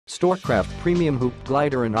Storkcraft Premium Hoop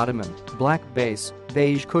Glider and Ottoman, black base,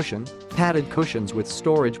 beige cushion, padded cushions with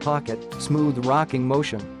storage pocket, smooth rocking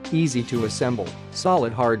motion, easy to assemble,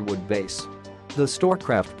 solid hardwood base. The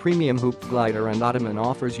Storkcraft Premium Hoop Glider and Ottoman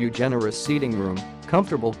offers you generous seating room,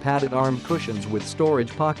 comfortable padded arm cushions with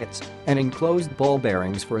storage pockets, and enclosed ball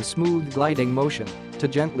bearings for a smooth gliding motion to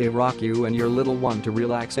gently rock you and your little one to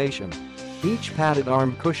relaxation. Each padded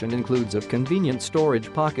arm cushion includes a convenient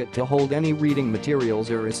storage pocket to hold any reading materials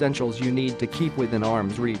or essentials you need to keep within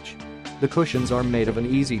arm's reach. The cushions are made of an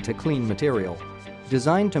easy-to-clean material.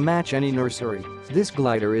 Designed to match any nursery, this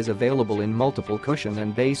glider is available in multiple cushion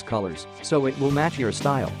and base colors, so it will match your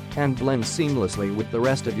style and blend seamlessly with the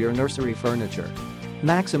rest of your nursery furniture.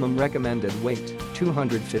 Maximum recommended weight,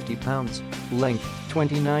 250 pounds. Length,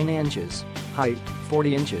 29 inches. Height,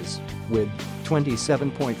 40 inches. Width,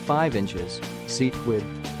 27.5 inches. Seat width,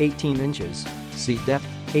 18 inches. Seat depth,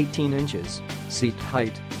 18 inches. Seat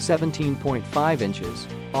height, 17.5 inches.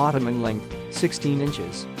 Ottoman length, 16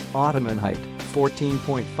 inches. Ottoman height,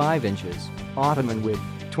 14.5 inches. Ottoman width,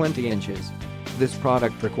 20 inches. This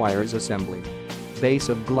product requires assembly. Base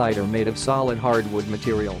of glider made of solid hardwood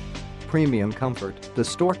material. Premium comfort. The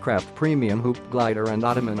Storkcraft Premium Hoop Glider and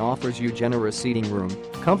Ottoman offers you generous seating room,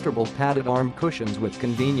 comfortable padded arm cushions with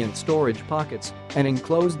convenient storage pockets, and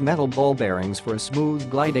enclosed metal ball bearings for a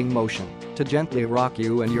smooth gliding motion to gently rock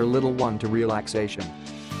you and your little one to relaxation.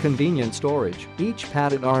 Convenient storage. Each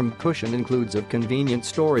padded arm cushion includes a convenient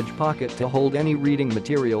storage pocket to hold any reading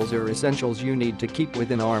materials or essentials you need to keep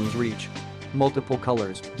within arm's reach. Multiple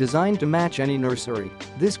colors. Designed to match any nursery,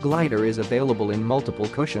 this glider is available in multiple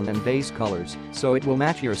cushion and base colors, so it will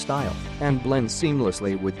match your style and blend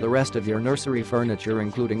seamlessly with the rest of your nursery furniture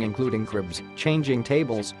including cribs, changing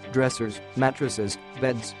tables, dressers, mattresses,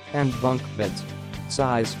 beds, and bunk beds.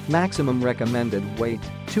 Size. Maximum recommended weight,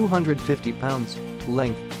 250 pounds.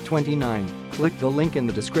 Length, 29. Click the link in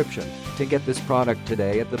the description to get this product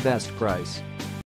today at the best price.